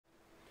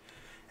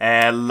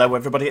Hello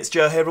everybody, it's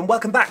Joe here and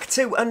welcome back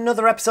to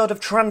another episode of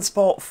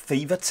Transport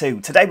Fever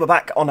 2. Today we're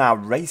back on our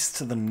Race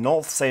to the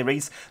North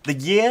series. The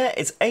year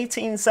is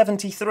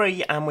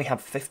 1873 and we have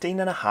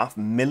 £15.5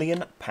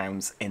 million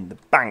in the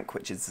bank,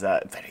 which is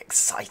very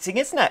exciting,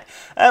 isn't it?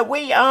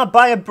 We are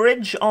by a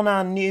bridge on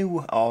our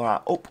new, or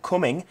our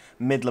upcoming,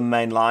 Midland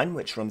Mainline,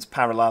 which runs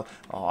parallel.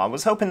 Oh, I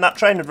was hoping that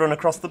train would run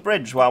across the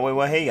bridge while we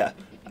were here.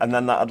 And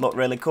then that'd look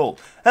really cool.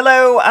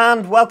 Hello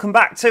and welcome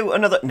back to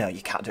another... No,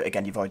 you can't do it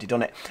again. You've already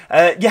done it.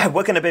 Yeah,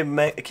 we're going to be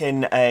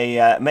making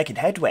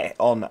headway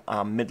on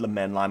our Midland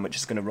Mainline, which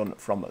is going to run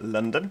from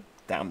London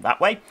down that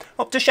way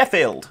up to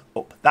Sheffield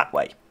up that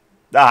way.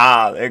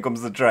 Ah, here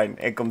comes the train.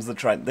 Here comes the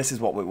train. This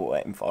is what we were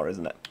waiting for,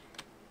 isn't it?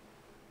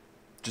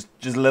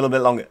 Just a little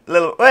bit longer.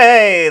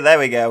 Hey, there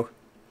we go.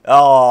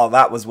 Oh,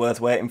 that was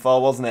worth waiting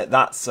for, wasn't it?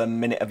 That's a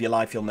minute of your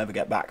life you'll never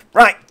get back.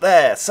 Right,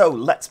 there. So,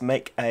 let's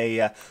make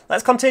a...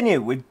 let's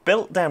continue. We've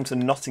built down to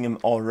Nottingham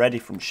already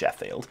from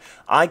Sheffield.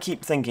 I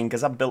keep thinking,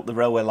 because I've built the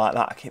railway like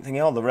that, I keep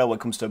thinking, oh, the railway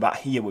comes to about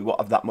here. We won't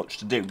have that much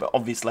to do. But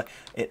obviously,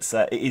 it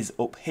is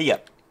up here.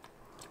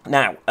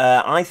 Now,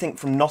 I think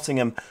from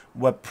Nottingham,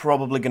 we're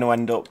probably going to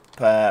end up...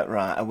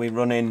 right, are we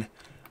running...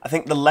 I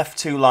think the left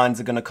two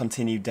lines are going to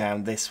continue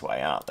down this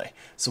way, aren't they?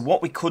 So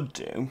what we could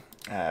do...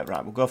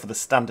 right, we'll go for the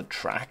standard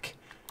track.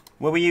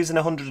 Were we using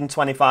a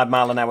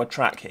 125-mile-an-hour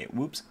track here?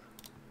 Whoops.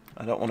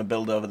 I don't want to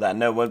build over there.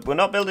 No, we're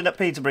not building at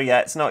Peterborough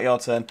yet. It's not your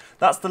turn.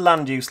 That's the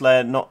land use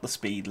layer, not the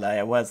speed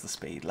layer. Where's the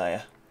speed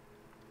layer?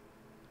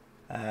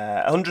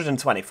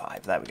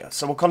 125. There we go.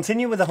 So we'll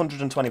continue with a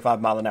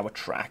 125-mile-an-hour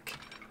track.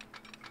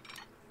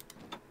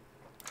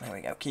 There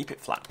we go. Keep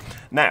it flat.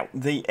 Now,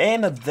 the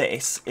aim of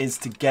this is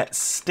to get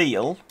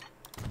steel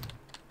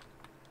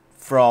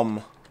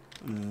from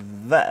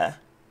there,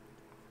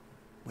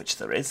 which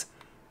there is,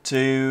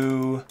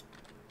 to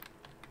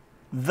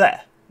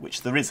there,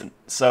 which there isn't.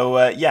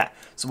 So, yeah,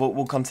 so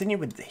we'll continue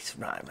with this.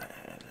 Right.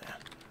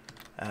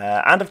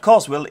 And, of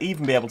course, we'll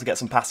even be able to get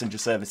some passenger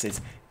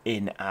services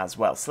in as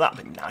well. So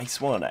that'd be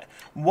nice, won't it?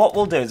 What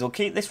we'll do is we'll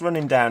keep this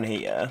running down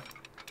here.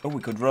 Oh,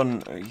 we could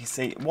run... You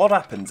see, what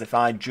happens if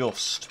I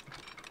just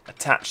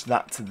attach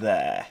that to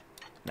there?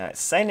 Now, it's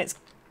saying it's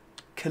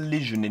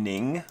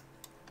collisioning.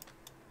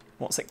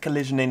 What's it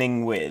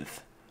collisioning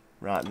with?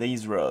 Right,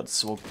 these roads.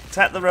 So we'll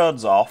take the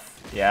roads off,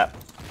 yeah.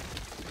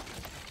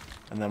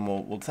 And then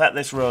we'll take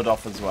this road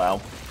off as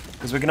well.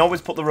 Because we can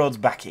always put the roads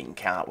back in,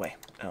 can't we?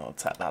 Oh, I'll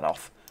take that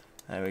off.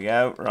 There we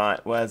go.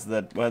 Right, where's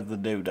the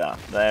doodah?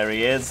 There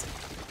he is.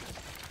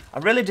 I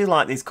really do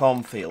like these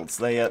cornfields.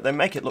 They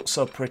make it look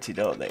so pretty,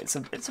 don't they? It's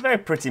a very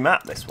pretty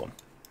map, this one.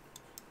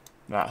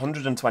 Right,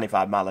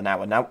 125 mile an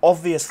hour. Now,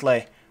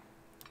 obviously,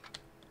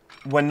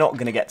 we're not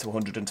going to get to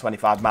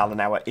 125 mile an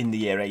hour in the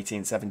year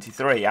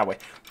 1873, are we?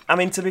 I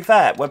mean, to be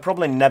fair, we're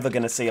probably never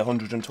going to see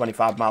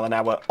 125 mile an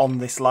hour on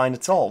this line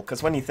at all,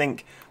 because when you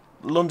think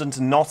London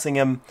to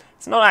Nottingham,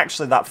 it's not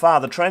actually that far.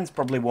 The trains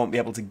probably won't be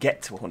able to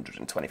get to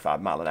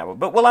 125 mile an hour,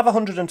 but we'll have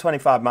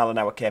 125 mile an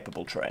hour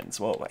capable trains,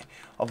 won't we?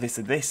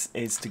 Obviously, this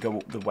is to go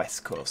up the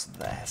west coast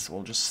there, so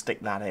we'll just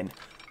stick that in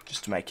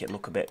just to make it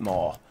look a bit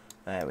more.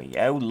 There we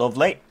go,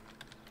 lovely.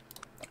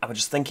 I was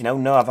just thinking, oh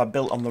no, have I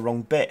built on the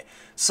wrong bit?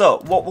 So,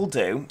 what we'll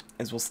do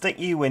is we'll stick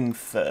you in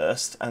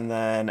first, and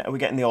then, are we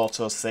getting the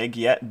auto-sig?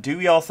 Yeah, do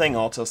your thing,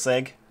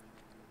 auto-sig.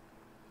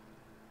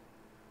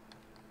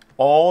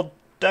 Or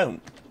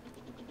don't.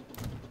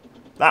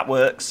 That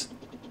works.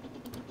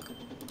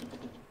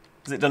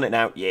 Has it done it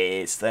now?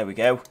 Yes, there we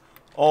go.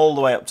 All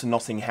the way up to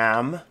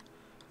Nottingham.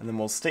 And then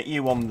we'll stick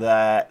you on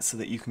there so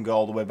that you can go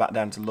all the way back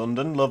down to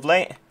London.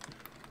 Lovely.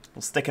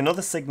 We'll stick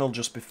another signal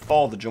just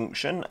before the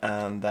junction,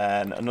 and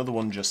then another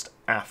one just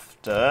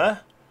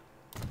after.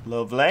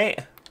 Lovely.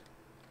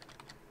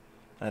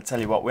 And I tell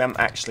you what, we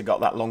haven't actually got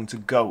that long to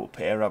go up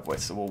here, have we?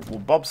 So we'll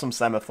bob some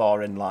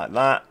semaphore in like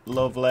that.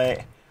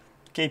 Lovely.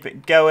 Keep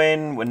it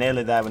going. We're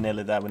nearly there, we're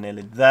nearly there, we're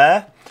nearly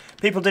there.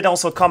 People did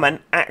also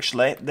comment,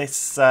 actually,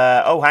 this...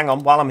 oh, hang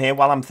on, while I'm here,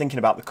 while I'm thinking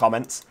about the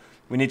comments,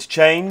 we need to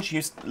change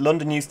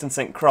London Euston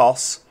St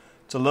Cross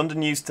to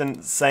London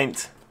Euston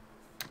St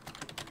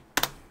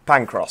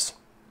Pancras.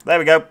 There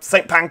we go,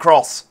 St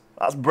Pancras.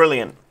 That's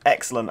brilliant.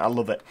 Excellent, I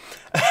love it.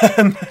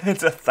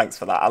 Thanks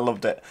for that, I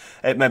loved it.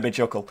 It made me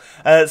chuckle.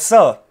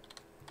 So,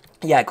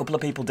 yeah, a couple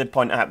of people did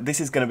point out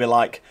this is going to be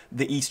like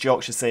the East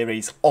Yorkshire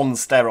series on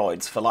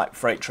steroids for like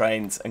freight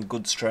trains and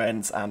goods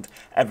trains and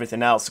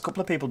everything else. A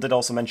couple of people did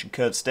also mention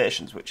curved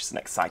stations, which is an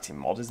exciting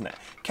mod, isn't it?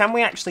 Can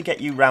we actually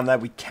get you round there?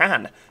 We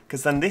can,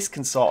 because then this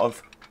can sort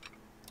of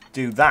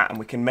do that and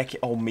we can make it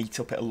all meet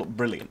up. It'll look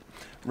brilliant.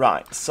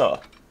 Right,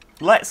 so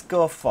let's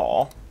go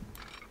for...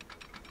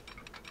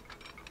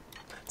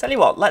 Tell you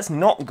what, let's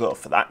not go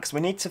for that, because we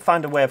need to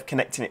find a way of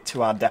connecting it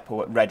to our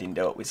depot at Reading,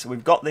 don't we? So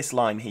we've got this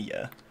line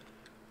here,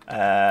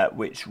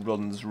 which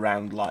runs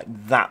round like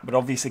that. But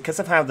obviously, because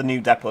of how the new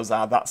depots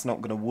are, that's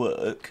not going to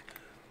work.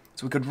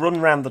 So we could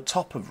run round the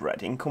top of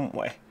Reading, couldn't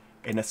we?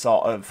 In a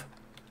sort of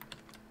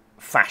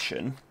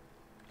fashion.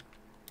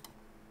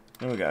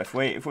 There we go. If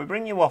we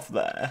bring you off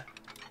there,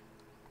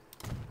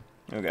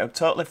 we go,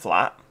 totally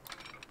flat.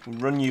 We'll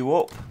run you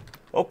up.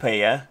 Up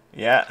here.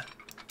 Yeah.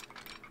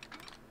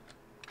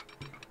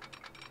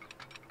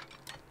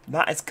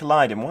 That is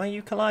colliding. Why are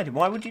you colliding?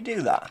 Why would you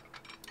do that?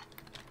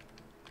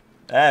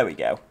 There we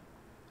go.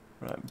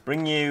 Right,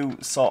 bring you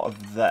sort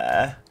of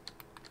there.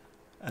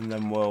 And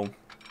then we'll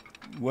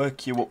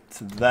work you up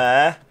to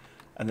there.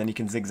 And then you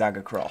can zigzag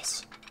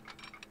across.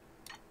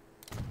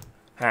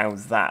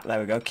 How's that? There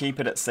we go.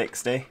 Keep it at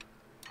 60.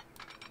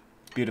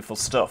 Beautiful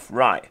stuff.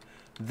 Right.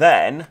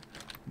 Then,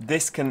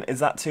 this can... Is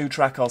that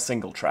 2-track or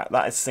single track?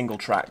 That is single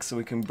track. So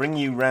we can bring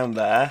you round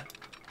there.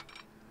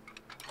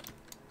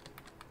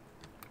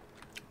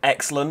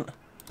 Excellent.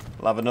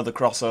 We'll have another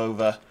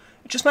crossover.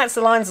 It just makes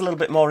the lines a little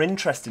bit more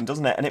interesting,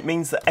 doesn't it? And it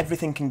means that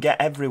everything can get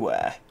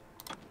everywhere.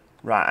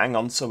 Right, hang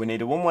on. So we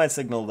need a one-way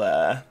signal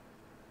there.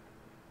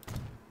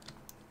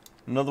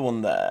 Another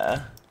one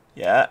there.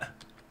 Yeah.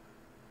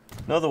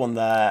 Another one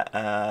there.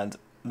 And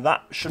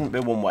that shouldn't be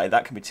one-way.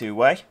 That can be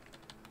two-way.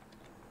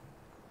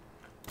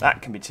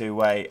 That can be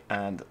two-way.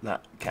 And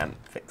that can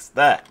fix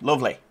there.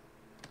 Lovely.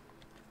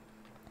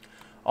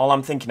 All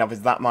I'm thinking of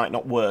is that might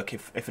not work.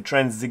 If a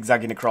train's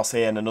zigzagging across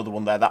here and another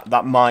one there,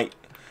 that might...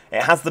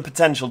 It has the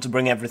potential to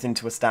bring everything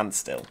to a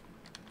standstill.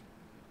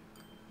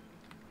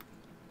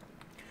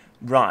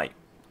 Right.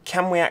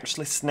 Can we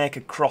actually snake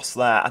across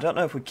there? I don't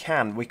know if we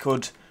can. We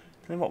could...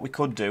 I think what we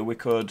could do, we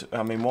could...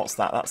 I mean, what's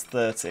that? That's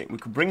 30. We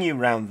could bring you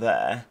round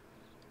there.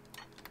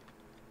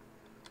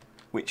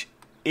 Which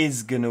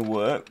is going to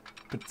work.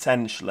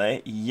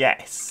 Potentially.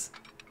 Yes.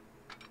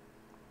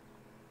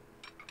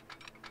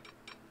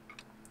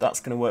 That's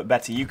going to work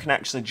better. You can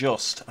actually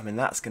just... I mean,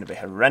 that's going to be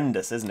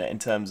horrendous, isn't it? In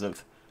terms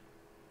of...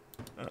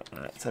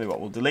 Right, tell you what,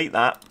 we'll delete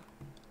that.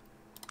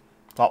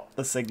 Pop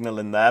the signal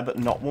in there, but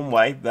not one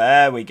way.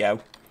 There we go.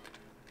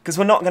 Because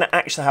we're not going to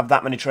actually have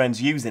that many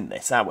trains using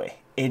this, are we?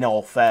 In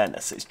all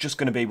fairness. It's just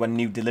going to be when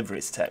new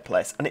deliveries take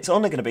place. And it's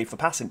only going to be for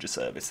passenger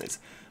services.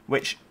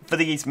 Which, for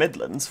the East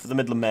Midlands, for the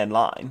Midland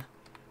Mainline,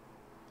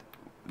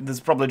 there's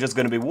probably just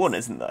going to be one,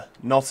 isn't there?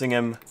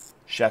 Nottingham,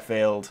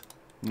 Sheffield,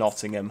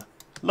 Nottingham,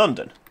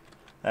 London.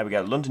 There we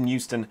go. London,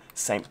 Euston,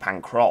 St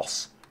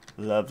Pancras.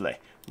 Lovely.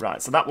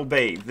 Right, so that will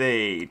be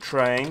the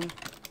train.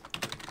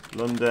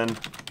 London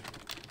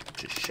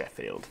to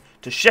Sheffield.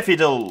 To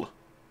Sheffield.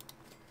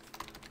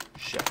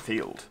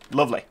 Sheffield.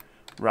 Lovely.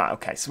 Right,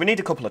 okay. So we need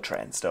a couple of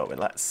trains, don't we?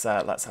 Let's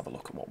have a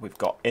look at what we've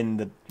got in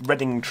the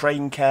Reading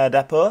Train Care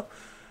Depot.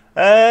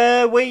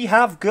 We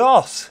have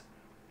got...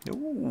 Ooh,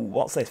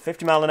 what's this?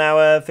 50 mile an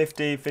hour,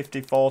 50,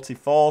 50, 40,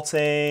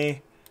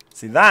 40...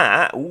 See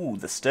that? Ooh,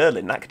 the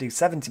Sterling. That could do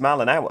 70 mile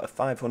an hour,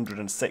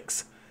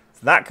 506. So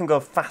that can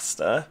go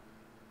faster.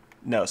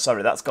 No,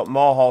 sorry, that's got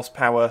more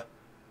horsepower,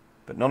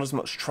 but not as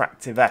much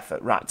tractive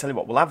effort. Right, tell you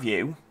what, we'll have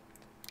you.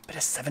 Bit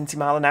of 70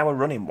 mile an hour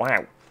running,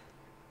 wow.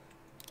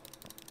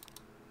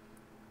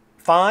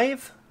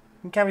 5?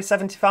 You can carry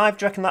 75,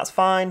 do you reckon that's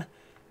fine?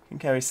 You can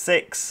carry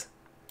 6.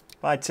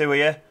 Buy 2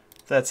 here.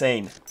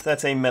 13.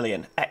 13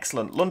 million.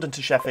 Excellent. London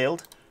to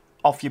Sheffield.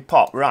 Off you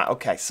pop. Right,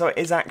 okay, so it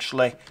is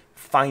actually...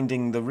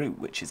 finding the route,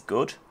 which is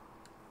good.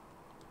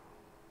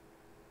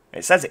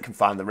 It says it can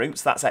find the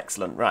routes. That's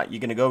excellent. Right, you're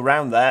going to go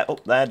round there,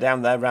 up there,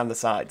 down there, round the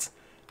sides.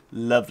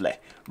 Lovely.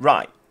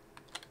 Right.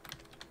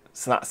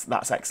 So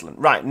that's excellent.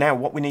 Right, now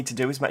what we need to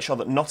do is make sure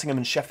that Nottingham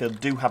and Sheffield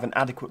do have an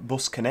adequate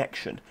bus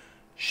connection.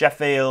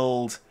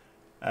 Sheffield...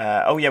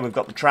 oh yeah, we've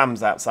got the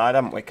trams outside,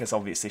 haven't we? Because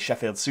obviously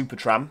Sheffield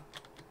Supertram.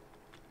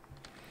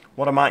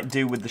 What I might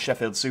do with the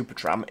Sheffield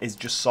Supertram is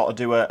just sort of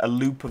do a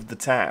loop of the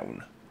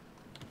town.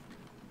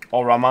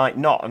 Or I might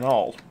not at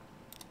all.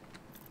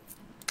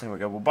 There we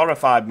go. We'll borrow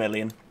 5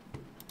 million.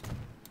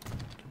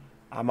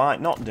 I might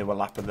not do a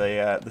lap of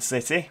the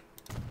city.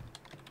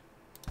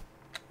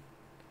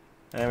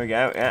 There we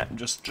go. Yeah,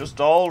 just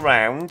all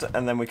round,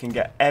 and then we can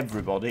get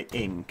everybody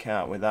in,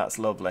 can't we? That's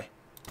lovely.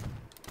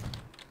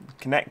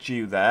 Connect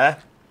you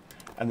there,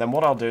 and then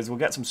what I'll do is we'll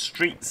get some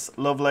streets.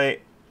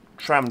 Lovely.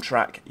 Tram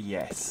track.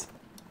 Yes.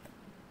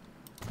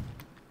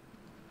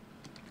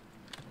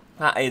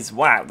 That is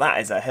wow. That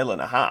is a hill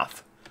and a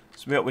half.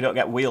 So we hope we don't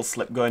get wheel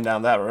slip going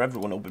down there or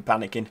everyone will be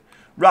panicking.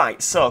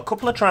 Right, so a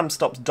couple of tram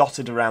stops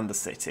dotted around the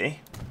city.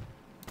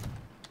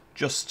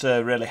 Just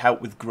to really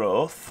help with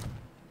growth.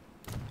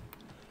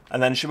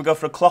 And then should we go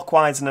for a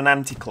clockwise and an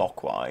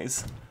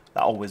anti-clockwise?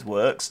 That always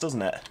works,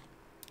 doesn't it?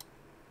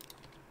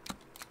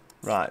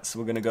 Right, so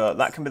we're going to go...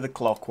 That can be the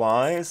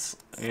clockwise.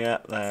 Yeah,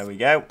 there we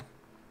go.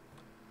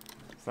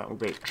 So that will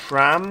be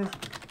tram,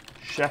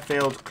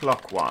 Sheffield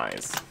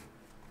clockwise.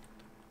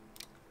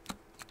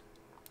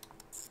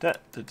 Da,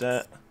 da,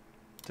 da,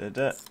 da,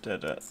 da, da,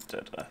 da, da,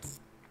 da.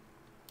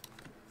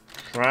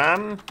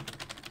 Tram,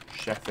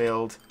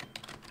 Sheffield,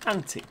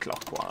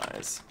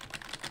 anti-clockwise.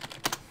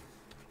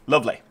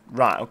 Lovely.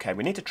 Right, okay,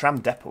 we need a tram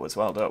depot as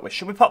well, don't we?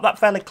 Should we pop that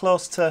fairly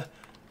close to...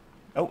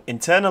 Oh,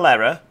 internal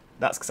error.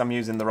 That's because I'm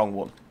using the wrong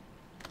one.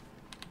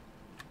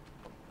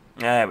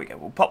 There we go.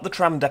 We'll pop the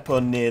tram depot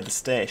near the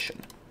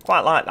station.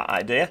 Quite like that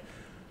idea.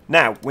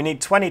 Now, we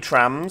need 20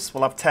 trams.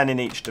 We'll have 10 in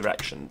each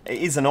direction.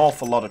 It is an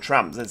awful lot of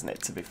trams, isn't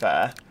it, to be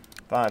fair?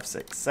 5,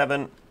 6,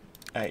 7,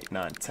 8,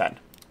 9, 10.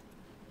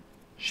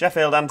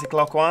 Sheffield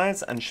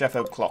anti-clockwise and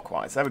Sheffield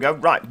clockwise. There we go.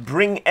 Right,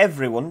 bring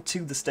everyone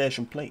to the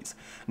station, please.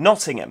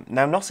 Nottingham.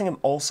 Now, Nottingham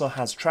also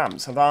has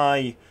trams.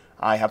 I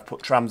have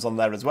put trams on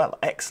there as well.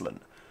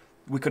 Excellent.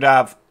 We could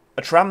have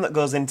a tram that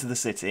goes into the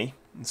city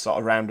and sort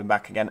of round and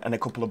back again, and a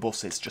couple of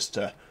buses just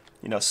to,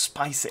 you know,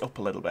 spice it up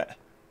a little bit.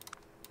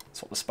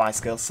 That's what the Spice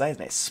Girls say,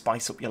 isn't it?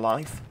 Spice up your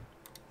life.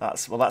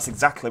 That's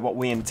exactly what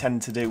we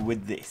intend to do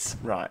with this.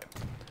 Right.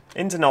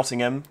 Into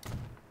Nottingham.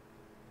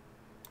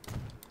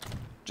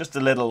 Just a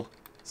little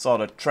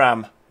sort of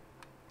tram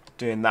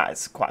doing that.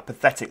 It's quite a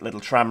pathetic little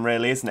tram,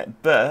 really, isn't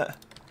it? But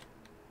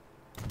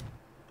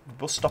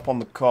bus stop on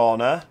the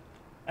corner.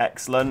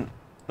 Excellent.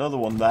 Another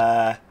one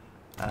there.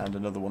 And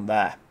another one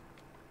there.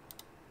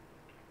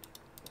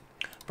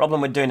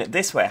 Problem with doing it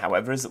this way,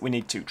 however, is that we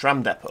need 2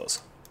 tram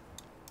depots.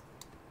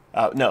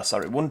 No,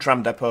 sorry, 1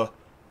 tram depot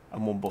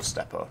and 1 bus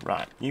depot.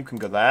 Right, you can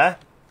go there.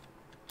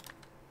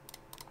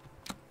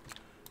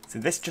 See,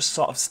 this just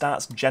sort of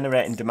starts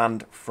generating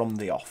demand from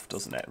the off,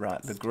 doesn't it?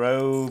 Right, the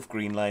Grove,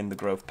 Green Lane, the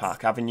Grove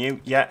Park Avenue.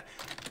 Yeah,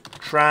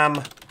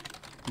 tram,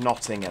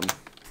 Nottingham.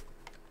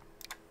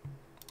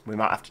 We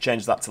might have to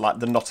change that to like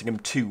the Nottingham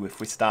 2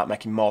 if we start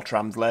making more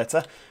trams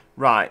later.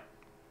 Right,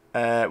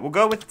 we'll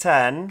go with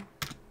 10.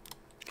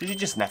 Because you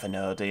just never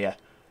know, do you?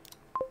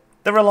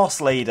 They're a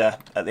loss leader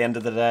at the end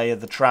of the day,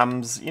 the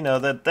trams. You know,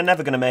 they're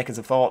never going to make us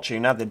a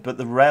fortune, are they? But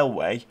the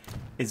railway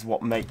is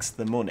what makes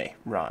the money.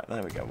 Right,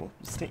 there we go. We'll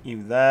stick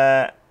you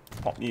there.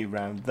 Pop you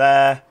round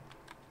there.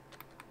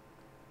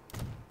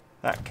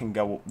 That can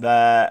go up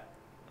there.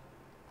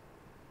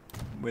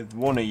 With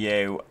one of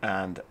you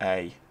and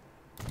a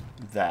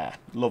there.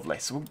 Lovely.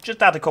 So we'll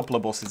just add a couple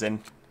of buses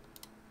in.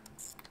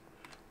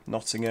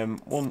 Nottingham.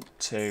 1,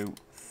 2,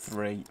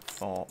 3,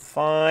 4,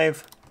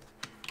 5.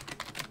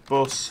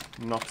 Bus,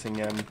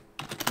 Nottingham,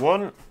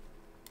 1.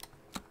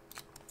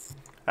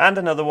 And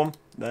another one.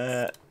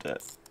 There.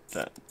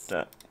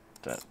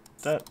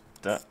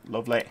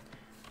 Lovely.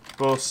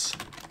 Bus,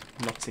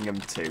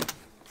 Nottingham 2.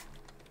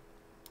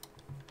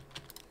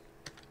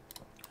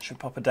 Should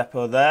pop a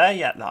depot there.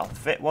 Yeah, that'll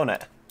fit, won't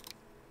it?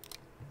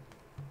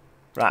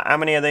 Right, how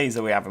many of these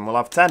are we having? We'll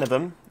have 10 of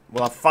them.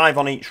 We'll have 5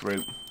 on each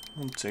route.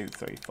 1, 2,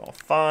 3, 4,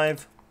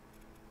 5.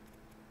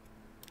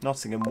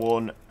 Nottingham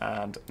 1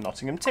 and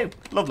Nottingham 2.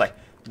 Lovely.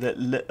 The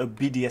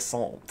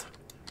l'obéissant.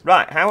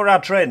 Right, how are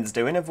our trains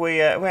doing? Have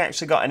we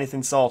actually got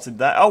anything sorted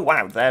there? Oh,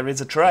 wow, there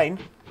is a train.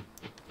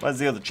 Where's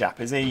the other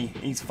chap? Is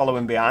he's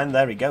following behind?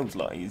 There he goes,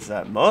 look. He's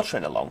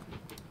motoring along.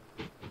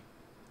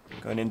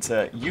 Going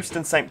into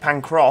Euston St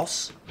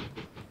Pancras.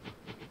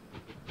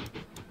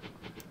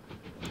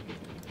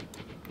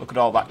 Look at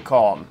all that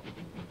corn.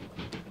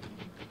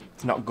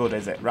 It's not good,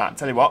 is it? Right,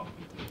 tell you what.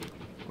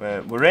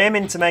 We're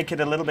aiming to make it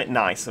a little bit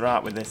nicer,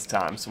 aren't we, this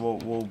time? So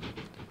we'll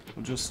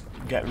just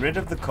get rid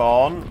of the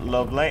corn.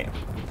 Lovely.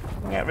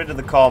 We'll get rid of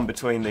the corn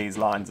between these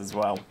lines as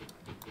well.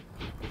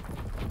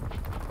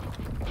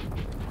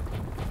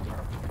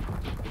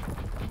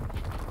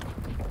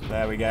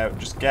 There we go.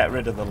 Just get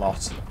rid of the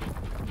lot.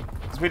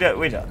 Because we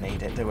don't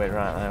need it, do we?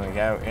 Right, there we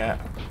go. Yeah.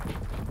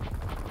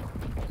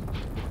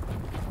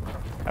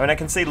 I mean, I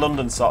can see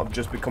London sort of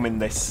just becoming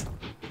this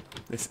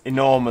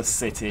enormous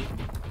city.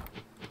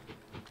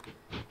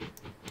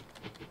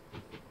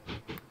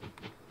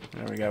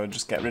 There we go, we'll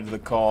just get rid of the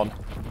corn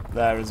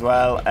there as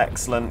well.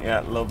 Excellent,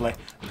 yeah, lovely.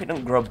 If it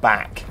doesn't grow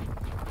back,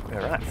 it'll be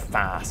right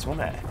fast,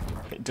 won't it?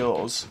 If it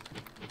does.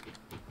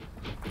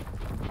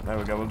 There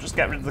we go, we'll just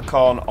get rid of the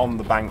corn on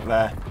the bank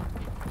there.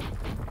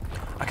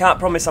 I can't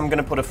promise I'm going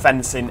to put a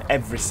fence in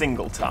every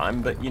single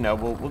time, but, you know,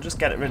 we'll just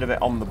get rid of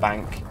it on the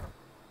bank.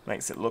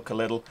 Makes it look a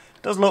little...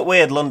 It does look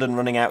weird, London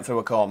running out through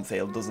a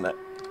cornfield, doesn't it?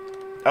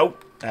 Oh,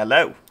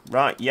 hello.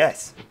 Right,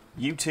 yes.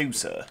 You too,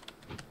 sir.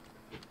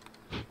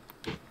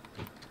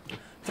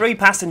 3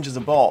 passengers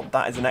aboard.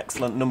 That is an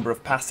excellent number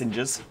of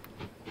passengers.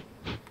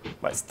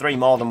 Well, it's 3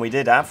 more than we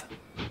did have.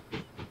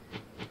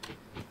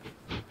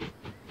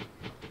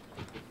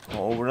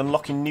 Oh, we're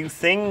unlocking new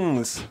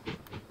things.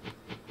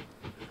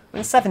 I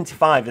mean,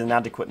 75 is an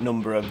adequate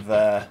number of...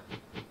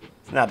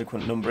 it's an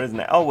adequate number, isn't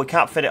it? Oh, we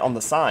can't fit it on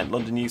the side.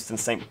 London, Euston,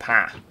 St.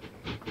 Pa.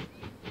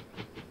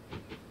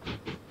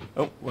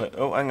 Oh, wait,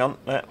 oh, hang on.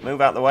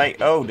 Move out the way.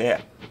 Oh,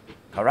 dear.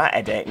 Got a right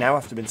headache now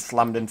after being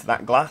slammed into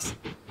that glass.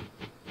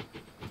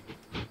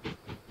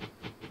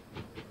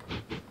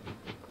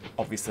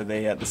 Obviously,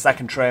 the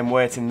second train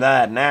waiting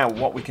there. Now,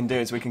 what we can do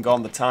is we can go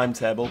on the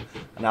timetable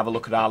and have a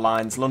look at our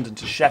lines. London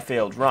to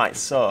Sheffield. Right,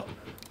 so,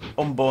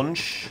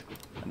 unbunch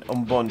and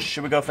unbunch.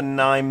 Should we go for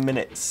 9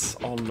 minutes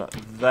on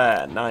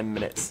there? 9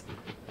 minutes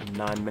and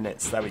 9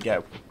 minutes. There we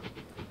go.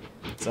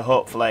 So,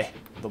 hopefully,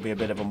 there'll be a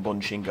bit of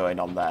unbunching going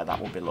on there. That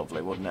would be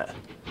lovely, wouldn't it?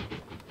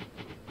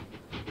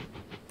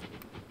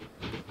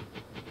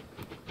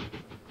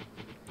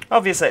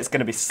 Obviously, it's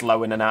going to be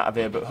slow in and out of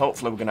here, but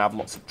hopefully we're going to have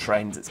lots of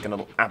trains. It's going to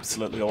look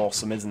absolutely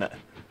awesome, isn't it?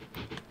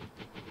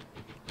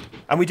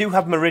 And we do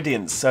have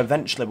meridians, so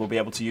eventually we'll be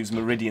able to use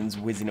meridians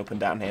whizzing up and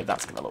down here.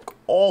 That's going to look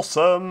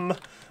awesome.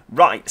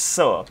 Right,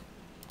 so,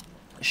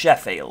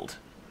 Sheffield.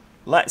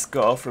 Let's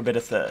go for a bit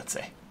of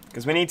 30.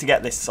 Because we need to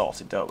get this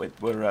sorted, don't we?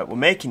 We're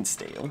making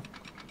steel.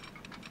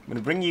 I'm going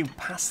to bring you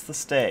past the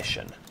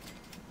station.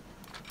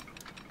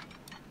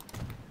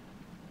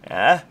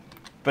 Yeah,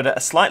 but at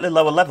a slightly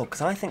lower level,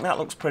 because I think that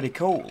looks pretty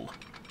cool.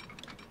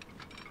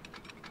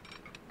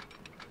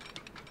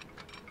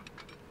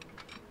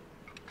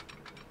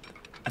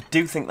 I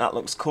do think that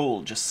looks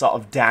cool, just sort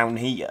of down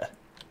here.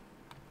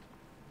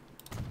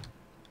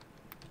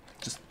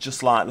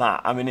 Just like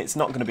that. I mean, it's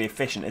not going to be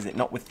efficient, is it?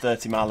 Not with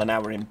 30 mile an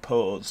hour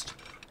imposed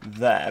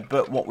there.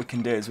 But what we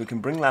can do is we can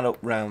bring that up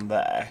round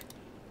there.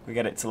 We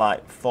get it to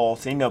like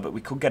 40. No, but we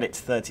could get it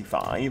to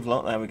 35.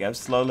 Look, there we go.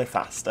 Slowly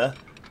faster.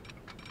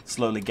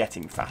 Slowly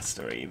getting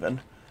faster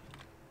even.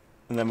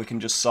 And then we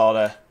can just sort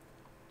of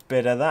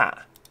bit of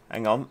that.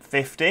 Hang on.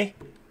 50.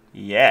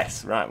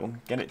 Yes. Right, we'll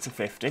get it to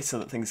 50 so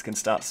that things can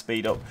start to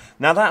speed up.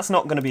 Now, that's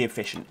not going to be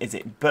efficient, is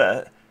it?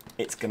 But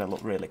it's going to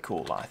look really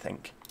cool, I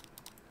think.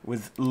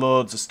 With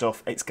loads of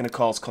stuff, it's going to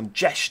cause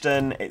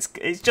congestion. It's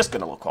just going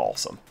to look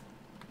awesome.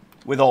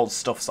 With all the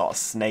stuff sort of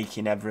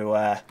snaking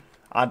everywhere.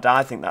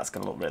 I think that's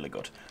going to look really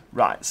good.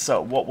 Right, so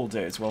what we'll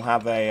do is we'll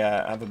have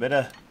a bit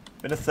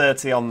of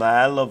 30 on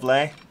there,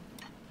 lovely.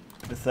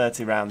 Bit of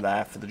 30 round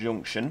there for the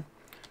junction.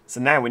 So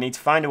now we need to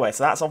find a way.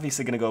 So that's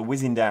obviously going to go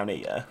whizzing down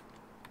here,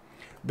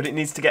 but it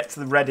needs to get to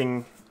the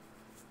Reading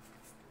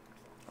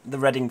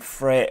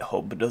freight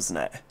hub, doesn't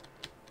it?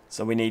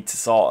 So we need to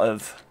sort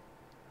of.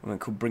 We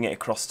could bring it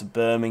across to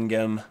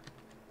Birmingham.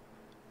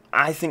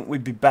 I think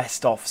we'd be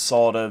best off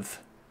sort of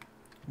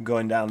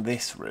going down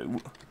this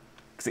route.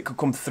 Because it could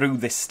come through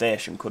this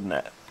station, couldn't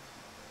it?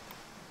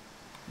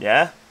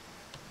 Yeah?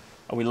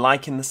 Are we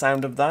liking the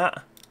sound of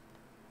that?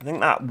 I think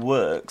that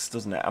works,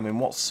 doesn't it? I mean,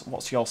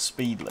 what's your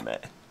speed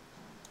limit?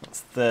 That's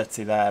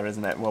 30 there,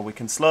 isn't it? Well, we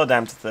can slow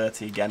down to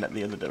 30 again at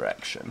the other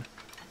direction.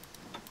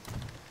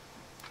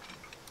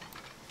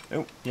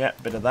 Oh, yeah,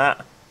 bit of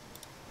that.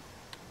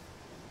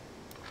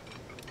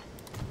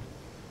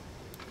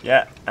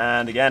 Yeah,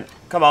 and again.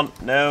 Come on.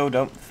 No,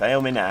 don't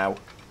fail me now.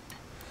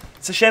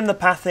 It's a shame the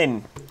path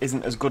in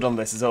isn't as good on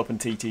this as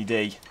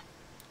OpenTTD.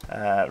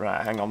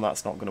 Right, hang on.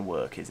 That's not going to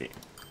work, is it?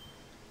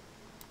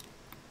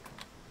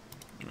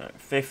 No,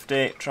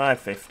 50. Try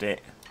 50.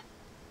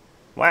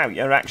 Wow,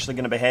 you're actually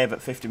going to behave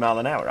at 50 mile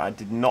an hour. I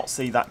did not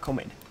see that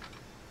coming.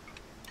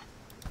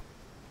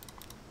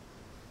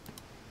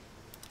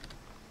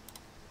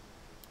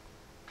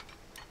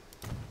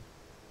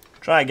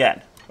 Try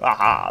again.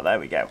 Aha, there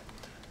we go.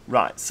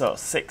 Right, so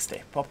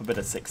 60. Pop a bit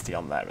of 60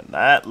 on there and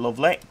there.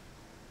 Lovely.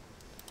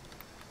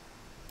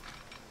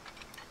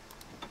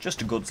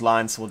 Just a goods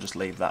line, so we'll just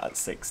leave that at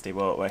 60,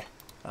 won't we?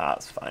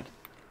 That's fine.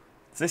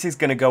 So this is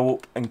going to go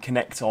up and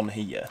connect on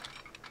here.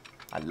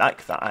 I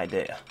like that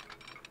idea.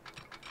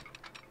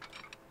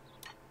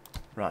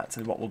 Right,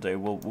 so what we'll do,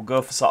 we'll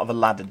go for sort of a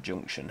laddered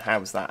junction.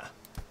 How's that?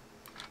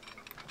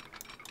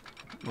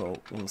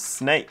 We'll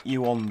snake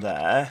you on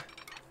there.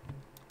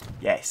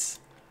 Yes.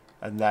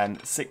 And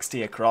then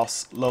 60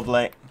 across.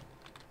 Lovely.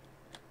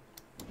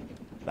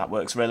 That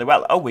works really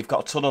well. Oh, we've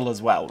got a tunnel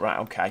as well. Right,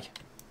 okay.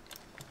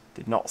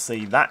 Did not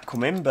see that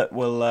coming, but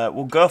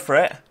we'll go for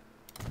it.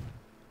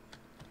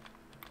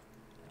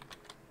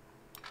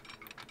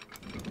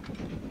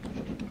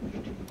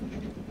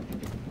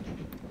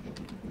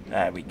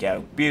 There we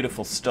go.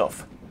 Beautiful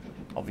stuff.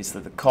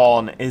 Obviously, the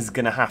corn is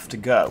going to have to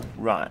go.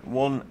 Right,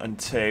 1 and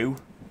 2.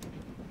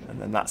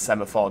 And then that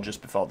semaphore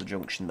just before the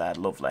junction there.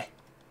 Lovely.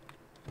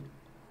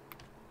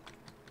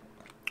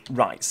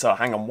 Right, so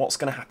hang on, what's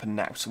going to happen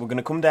now? So we're going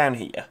to come down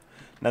here.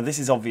 Now this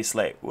is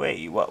obviously,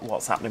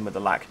 what's happening with the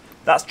lag?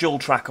 That's dual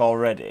track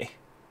already,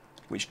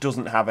 which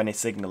doesn't have any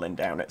signalling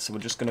down it. So we're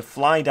just going to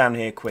fly down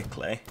here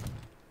quickly.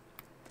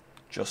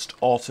 Just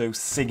auto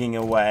sigging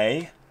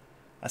away.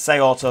 I say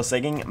auto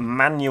sigging,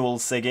 manual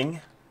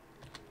sigging.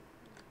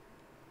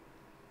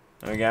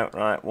 There we go,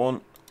 right,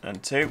 1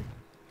 and 2.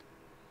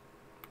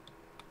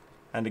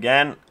 And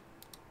again.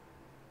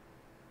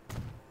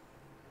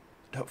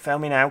 Don't fail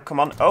me now, come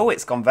on. Oh,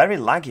 it's gone very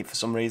laggy for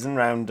some reason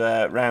round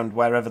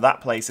wherever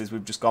that place is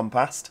we've just gone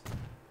past.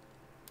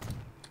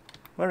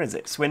 Where is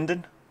it?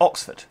 Swindon?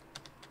 Oxford.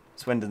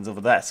 Swindon's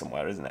over there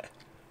somewhere, isn't it?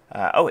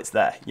 Oh, it's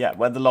there. Yeah,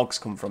 where the logs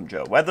come from,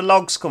 Joe. Where the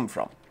logs come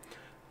from.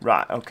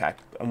 Right, okay.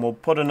 And we'll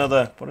put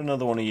another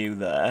one of you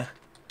there.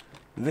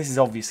 This is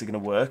obviously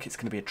going to work. It's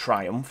going to be a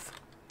triumph.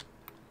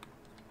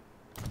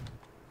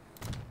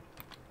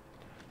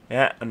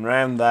 Yeah, and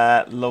round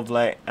there,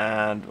 lovely,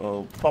 and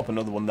we'll pop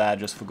another one there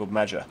just for good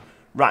measure.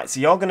 Right,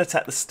 so you're going to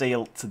take the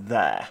steel to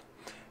there.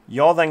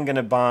 You're then going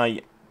to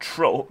buy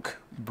truck,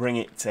 bring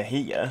it to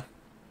here,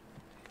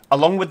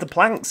 along with the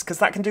planks, because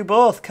that can do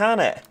both, can't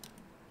it?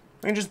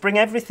 We can just bring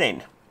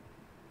everything.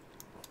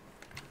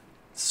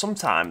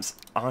 Sometimes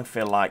I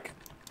feel like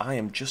I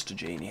am just a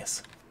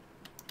genius.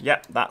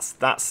 Yeah, that's.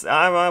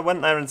 I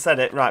went there and said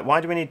it. Right,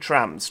 why do we need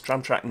trams?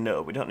 Tram track?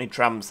 No, we don't need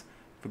trams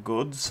for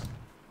goods.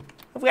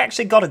 Have we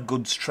actually got a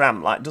goods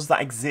tram? Like, does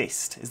that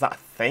exist? Is that a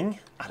thing?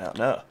 I don't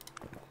know.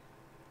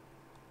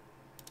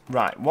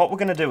 Right, what we're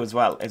going to do as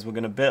well is we're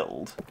going to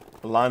build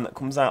the line that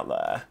comes out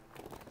there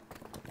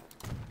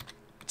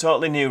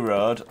Totally new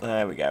road.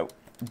 There we go.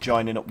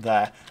 Joining up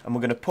there. And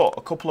we're going to put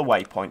a couple of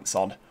waypoints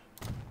on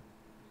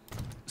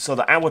so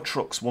that our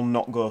trucks will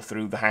not go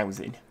through the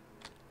housing.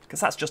 Because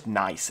that's just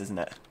nice, isn't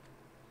it?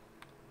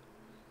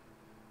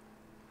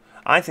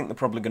 I think they're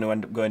probably going to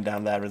end up going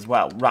down there as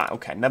well. Right,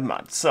 okay, never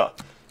mind. So,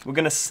 we're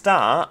going to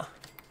start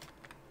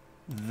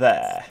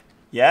there.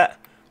 Yeah?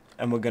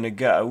 And we're going to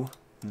go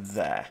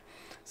there.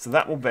 So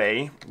that will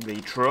be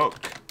the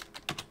truck.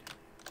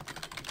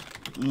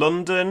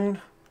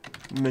 London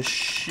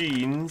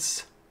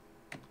Machines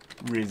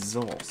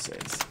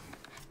Resources.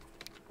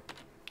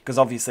 Because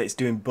obviously it's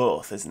doing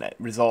both, isn't it?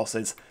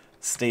 Resources,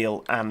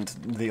 steel, and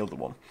the other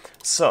one.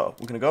 So,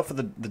 we're going to go for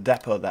the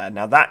depot there.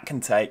 Now that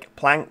can take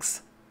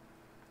planks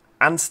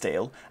and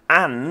steel,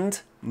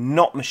 and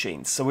not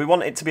machines. So we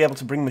want it to be able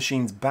to bring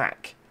machines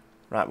back.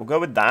 Right, we'll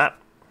go with that.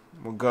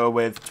 We'll go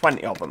with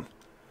 20 of them.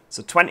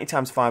 So 20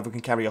 times 5, we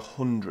can carry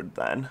 100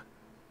 then.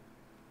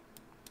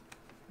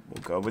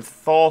 We'll go with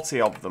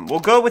 40 of them. We'll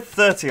go with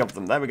 30 of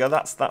them. There we go.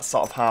 That's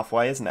sort of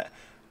halfway, isn't it?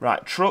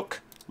 Right, truck,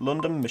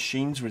 London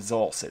Machines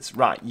Resources.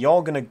 Right,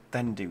 you're going to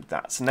then do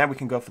that. So now we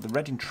can go for the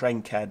Reading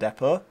Train Care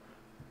Depot.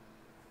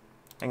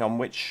 Hang on,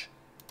 which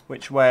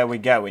way are we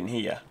going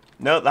here?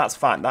 No, that's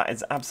fine. That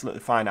is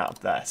absolutely fine out of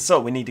there. So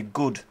we need a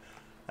good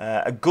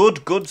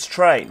goods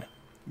train,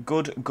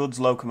 good goods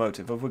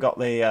locomotive. Have we got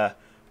the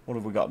what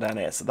have we got down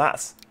here? So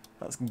that's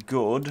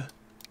good.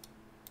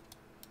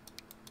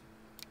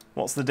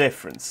 What's the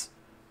difference?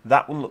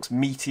 That one looks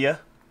meatier.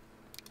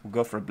 We'll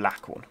go for a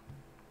black one.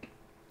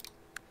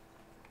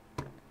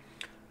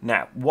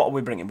 Now, what are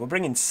we bringing? We're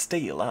bringing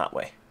steel, aren't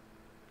we?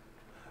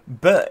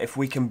 But if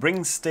we can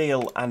bring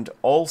steel and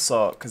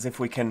also, because if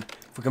we can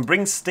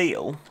bring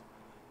steel,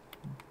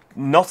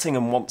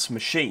 Nottingham wants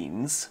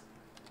machines,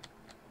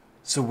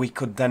 so we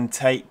could then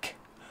take...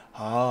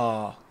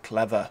 Ah,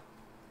 clever.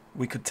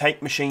 We could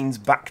take machines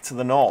back to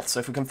the north. So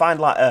if we can find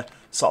like a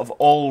sort of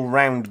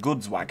all-round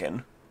goods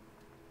wagon...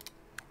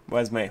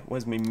 Where's me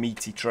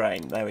meaty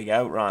train? There we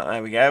go. Right,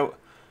 there we go.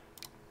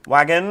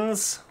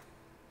 Wagons.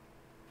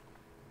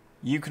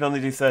 You can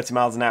only do 30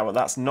 miles an hour.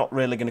 That's not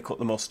really going to cut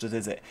the mustard,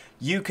 is it?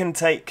 You can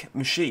take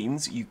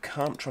machines. You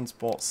can't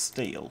transport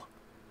steel.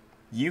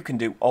 You can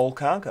do all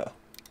cargo.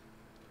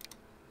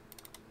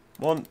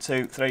 1,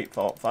 2, 3,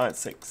 4, 5,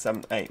 6,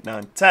 7, 8,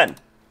 9, 10.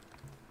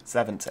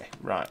 70.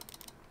 Right.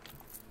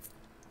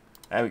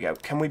 There we go.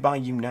 Can we buy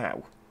you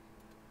now?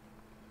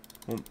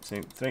 1,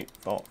 2, 3,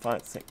 4,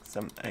 5, 6,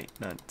 7, 8,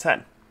 9,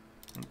 10.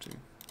 1, 2,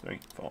 3,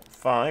 4,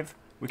 5.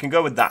 We can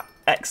go with that.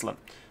 Excellent.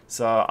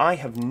 So I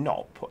have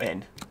not put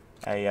in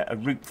a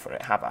route for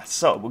it, have I?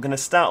 So we're going to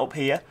start up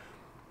here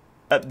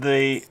at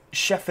the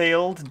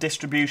Sheffield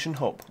Distribution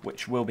Hub,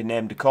 which will be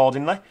named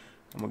accordingly.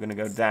 And we're going to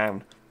go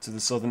down to the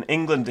Southern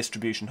England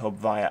Distribution Hub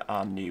via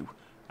our new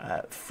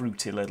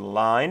fruity little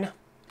line.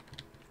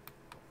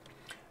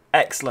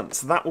 Excellent.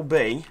 So that will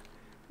be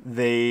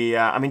the...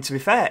 I mean, to be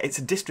fair, it's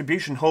a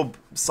distribution hub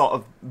sort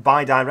of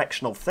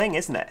bi-directional thing,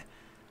 isn't it?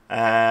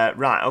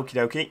 Right, okie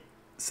dokie.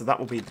 So that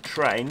will be the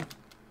train.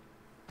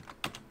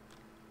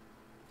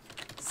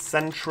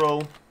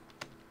 Central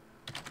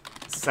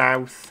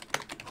South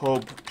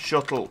Hub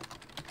Shuttle.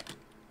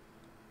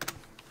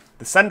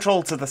 The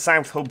Central to the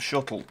South Hub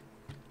Shuttle.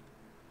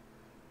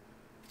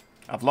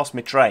 I've lost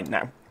my train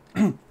now.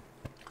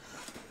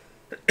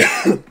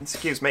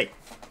 Excuse me.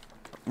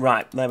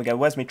 Right, there we go.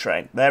 Where's my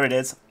train? There it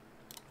is.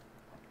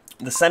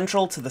 The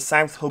Central to the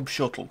South Hub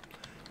Shuttle.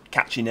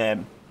 Catchy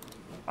name.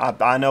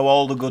 I know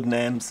all the good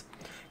names.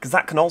 Because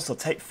that can also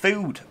take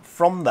food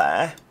from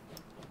there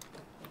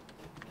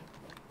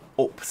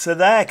up to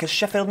there. Because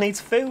Sheffield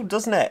needs food,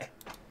 doesn't it?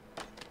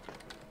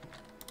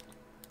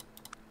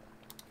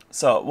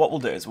 So, what we'll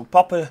do is we'll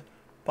pop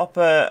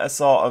a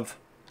sort of...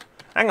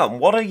 Hang on,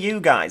 what are you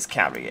guys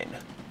carrying?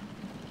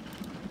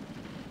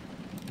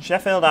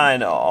 Sheffield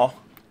Iron Ore.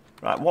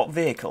 Right, what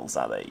vehicles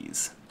are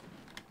these?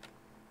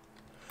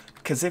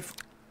 Because if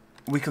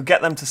we could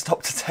get them to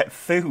stop to take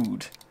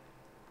food.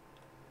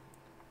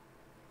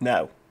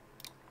 No.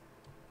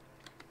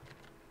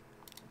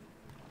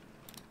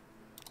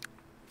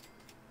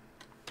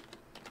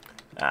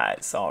 Ah,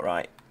 it's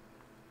alright.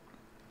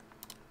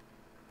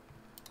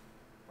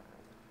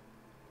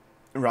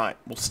 Right,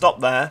 we'll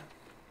stop there.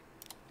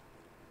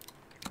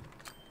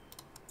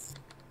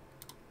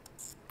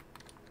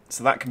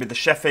 So that can be the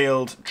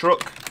Sheffield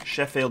truck,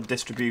 Sheffield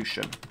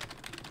distribution.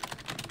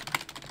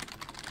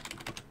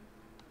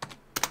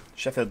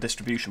 Sheffield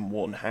distribution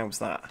 1, how's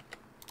that?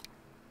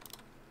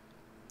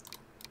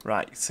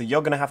 Right, so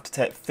you're going to have to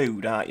take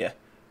food, aren't you?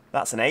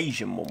 That's an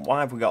Asian one,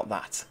 why have we got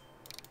that?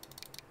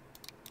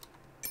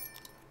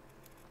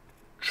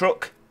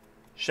 Truck,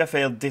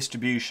 Sheffield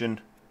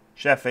distribution,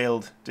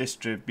 Sheffield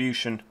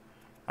distribution.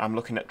 I'm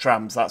looking at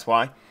trams, that's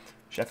why.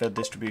 Sheffield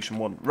Distribution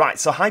 1. Right,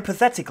 so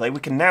hypothetically, we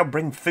can now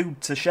bring food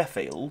to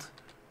Sheffield.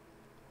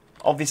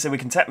 Obviously, we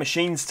can take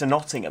machines to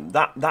Nottingham.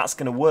 That's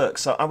going to work.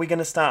 So are we going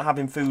to start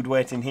having food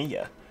waiting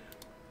here?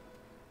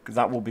 Because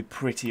that would be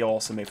pretty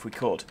awesome if we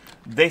could.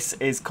 This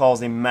is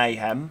causing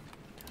mayhem.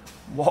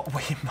 What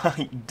we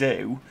might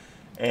do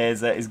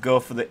is go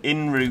for the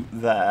in route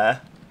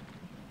there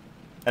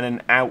and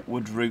an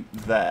outward route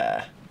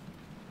there.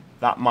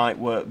 That might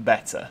work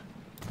better.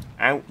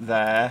 Out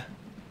there,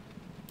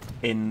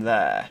 in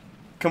there.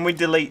 Can we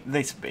delete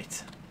this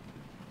bit?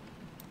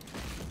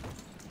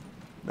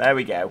 There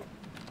we go.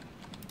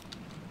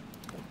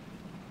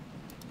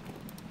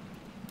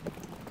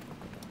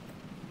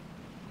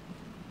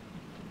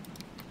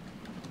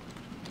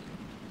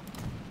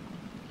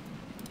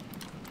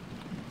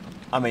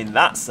 I mean,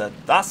 that's a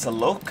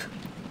look.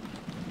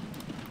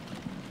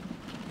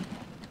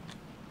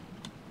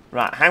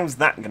 Right, how's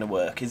that going to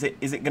work? Is it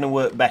going to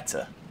work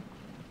better?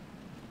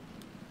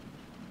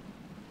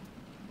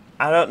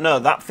 I don't know.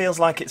 That feels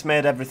like it's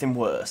made everything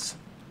worse.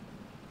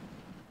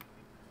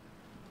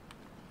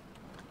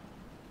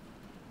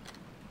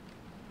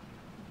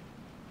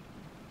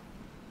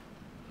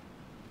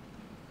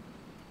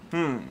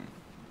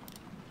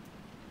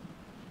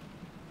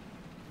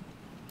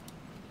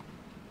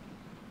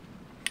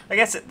 I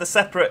guess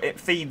it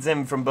feeds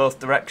in from both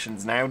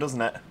directions now,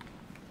 doesn't it?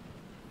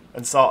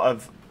 And sort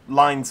of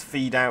lines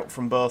feed out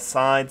from both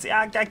sides.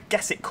 Yeah, I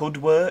guess it could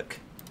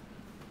work.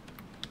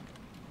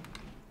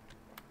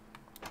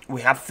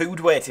 We have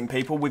food waiting,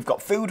 people. We've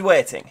got food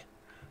waiting.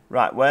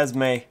 Right, where's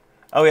me?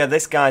 Oh yeah,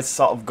 this guy's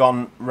sort of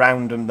gone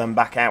round and then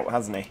back out,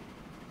 hasn't he?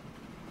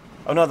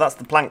 Oh no, that's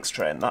the planks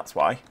train, that's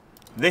why.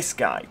 This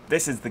guy,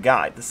 this is the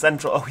guy. The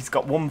central... Oh, he's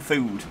got one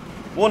food.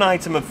 One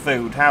item of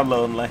food. How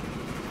lonely.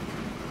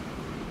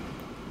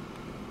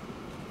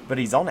 But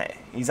he's on it.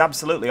 He's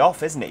absolutely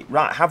off, isn't he?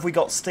 Right, have we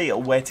got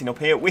steel waiting up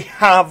here? We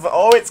have!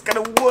 Oh, it's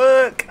going to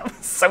work! I'm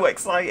so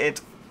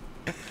excited.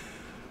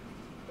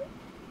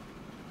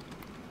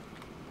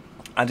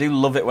 I do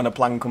love it when a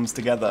plan comes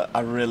together.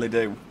 I really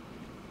do.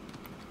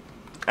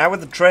 How are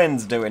the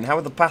trains doing? How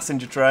are the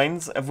passenger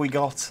trains? Have we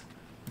got...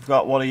 We've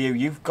got, what are you?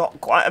 You've got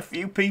quite a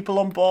few people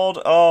on board.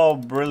 Oh,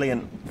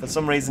 brilliant. For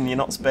some reason, you're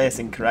not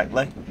spacing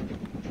correctly.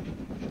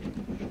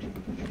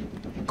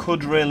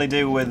 Could really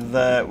do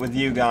with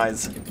you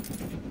guys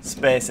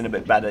spacing a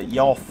bit better.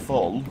 You're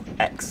full.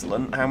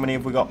 Excellent. How many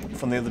have we got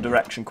from the other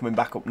direction coming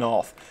back up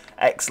north?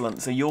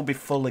 Excellent. So you'll be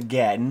full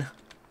again.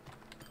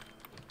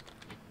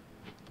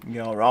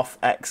 You're off.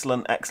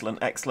 Excellent, excellent,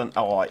 excellent.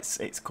 Oh,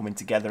 it's coming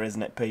together,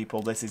 isn't it,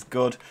 people? This is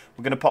good.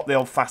 We're going to pop the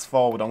old fast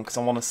forward on because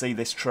I want to see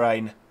this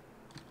train.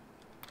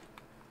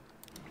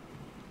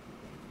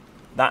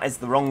 That is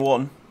the wrong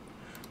one.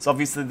 So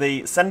obviously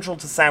the central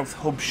to south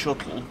hub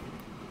shuttle.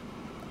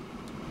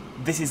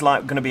 This is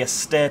like going to be a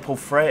staple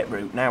freight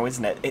route now,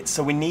 isn't it?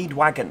 So we need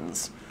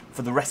wagons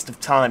for the rest of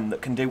time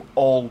that can do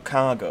all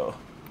cargo.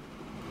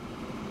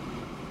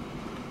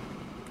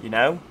 You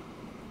know?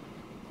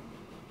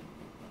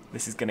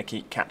 This is going to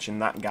keep catching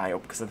that guy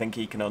up because I think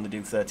he can only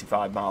do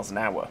 35 miles an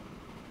hour.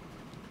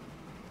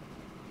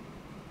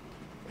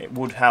 It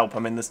would help. I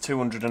mean, there's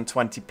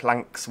 220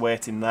 planks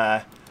waiting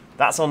there.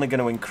 That's only going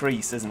to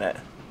increase, isn't it?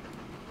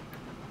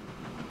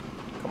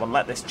 Come on,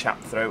 let this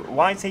chap through.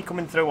 Why is he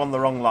coming through on the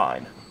wrong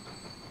line?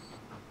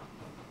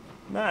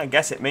 No, I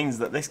guess it means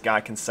that this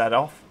guy can set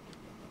off.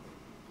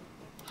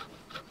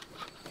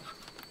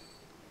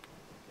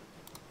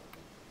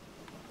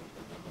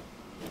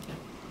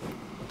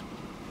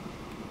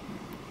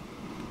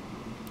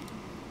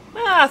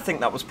 I think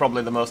that was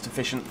probably the most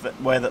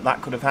efficient way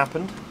that could have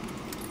happened.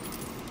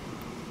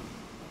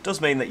 Does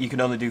mean that you can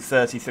only do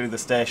 30 through the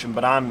station,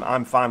 but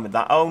I'm fine with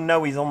that. Oh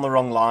no, he's on the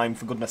wrong line,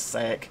 for goodness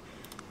sake.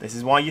 This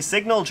is why you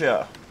signal,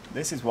 Joe.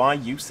 This is why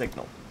you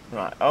signal.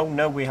 Right, oh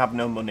no, we have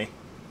no money.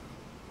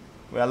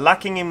 We are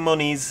lacking in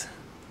monies.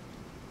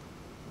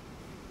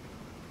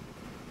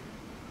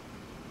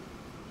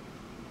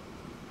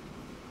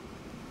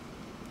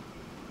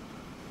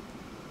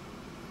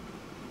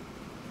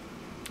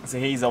 So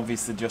he's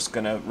obviously just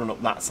going to run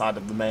up that side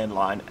of the main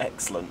line.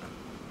 Excellent.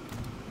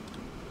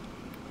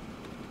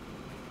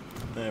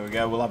 There we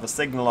go. We'll have a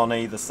signal on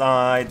either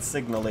side.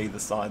 Signal either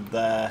side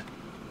there.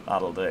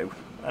 That'll do.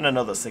 And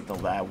another signal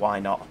there.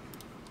 Why not?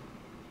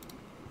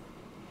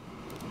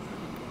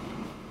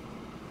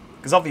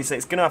 Because obviously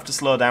it's going to have to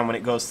slow down when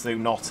it goes through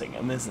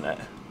Nottingham, isn't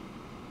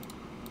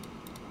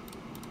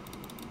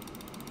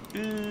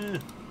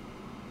it?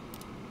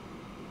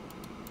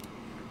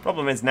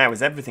 Problem is now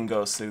is everything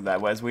goes through there,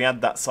 whereas we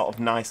had that sort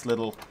of nice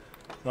little...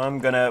 what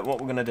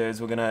we're gonna do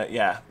is we're gonna,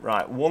 yeah,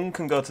 right, 1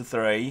 can go to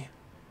 3,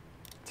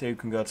 2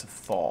 can go to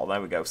 4,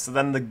 there we go. So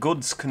then the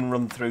goods can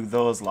run through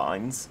those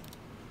lines.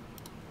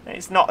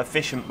 It's not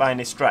efficient by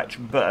any stretch,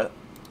 but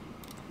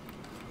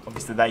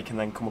obviously they can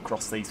then come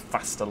across these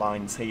faster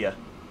lines here.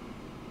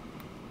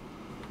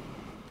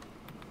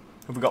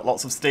 Have we got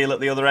lots of steel at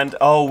the other end?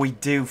 Oh, we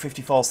do.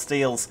 54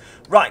 steels.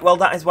 Right, well,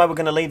 that is where we're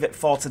going to leave it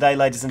for today,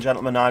 ladies and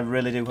gentlemen. I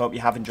really do hope you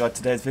have enjoyed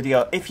today's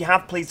video. If you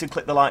have, please do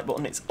click the like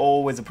button. It's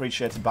always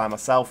appreciated by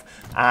myself.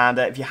 And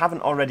if you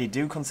haven't already,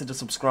 do consider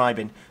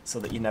subscribing so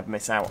that you never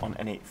miss out on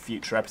any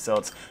future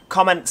episodes.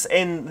 Comments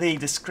in the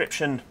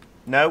description.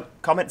 No,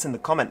 comments in the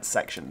comments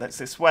section.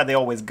 That's where they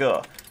always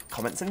go.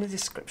 Comments in the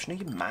description, are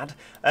you mad?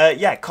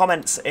 Yeah,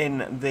 comments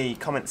in the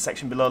comments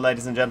section below,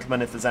 ladies and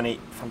gentlemen, if there's any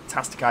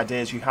fantastic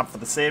ideas you have for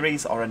the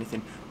series or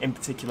anything in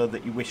particular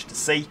that you wish to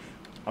see.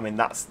 I mean,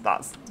 that's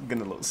going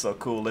to look so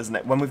cool, isn't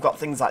it? When we've got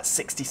things like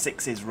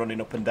 66s running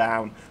up and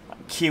down,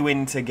 like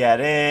queuing to get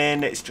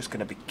in, it's just going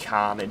to be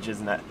carnage,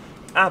 isn't it?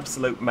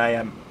 Absolute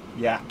mayhem.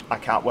 Yeah, I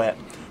can't wait.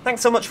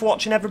 Thanks so much for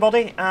watching,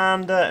 everybody,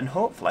 and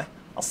hopefully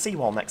I'll see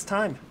you all next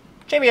time.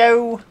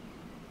 Cheerio!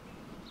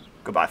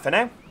 Goodbye for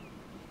now.